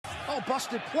Oh,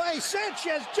 busted play.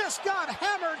 Sanchez just got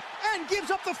hammered and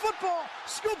gives up the football.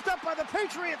 Scooped up by the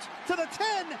Patriots to the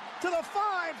 10, to the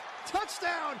 5.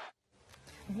 Touchdown.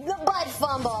 The butt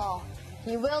fumble.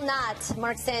 He will not,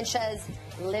 Mark Sanchez,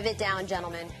 live it down,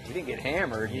 gentlemen. He didn't get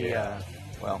hammered.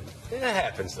 Well, it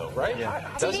happens, though, right? Yeah.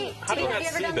 How do you not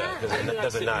see that?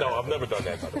 Does it not? No, I've never done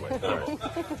that, by the way.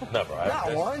 Never.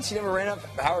 Not once? You never ran up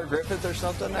Howard Griffith or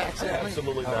something accidentally?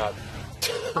 Absolutely not.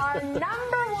 Our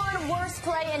 #1 worst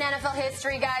play in NFL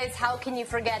history, guys. How can you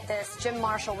forget this? Jim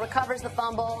Marshall recovers the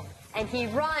fumble, and he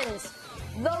runs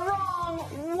the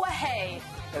wrong way.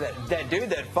 And that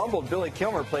dude that fumbled, Billy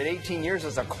Kilmer, played 18 years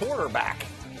as a quarterback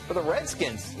for the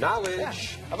Redskins. Knowledge. Yeah.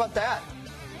 How about that?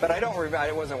 But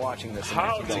I wasn't watching this.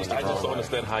 I just don't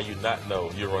understand how you not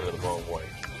know you're running the wrong way.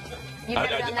 You've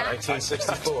never done that?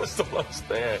 1964. I just don't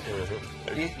understand.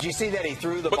 Did you see that he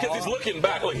threw the ball? Because he's looking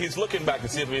back. Look, he's looking back to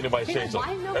see if anybody's changed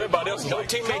something. Everybody else is like,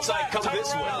 teammates like, come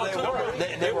this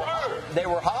way. They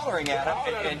were hollering at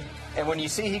him. And when you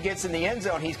see he gets in the end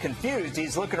zone, he's confused.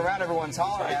 He's looking around. Everyone's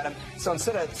hollering at him. So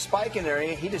instead of spiking there,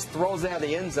 he just throws it out of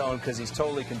the end zone because he's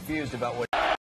totally confused about what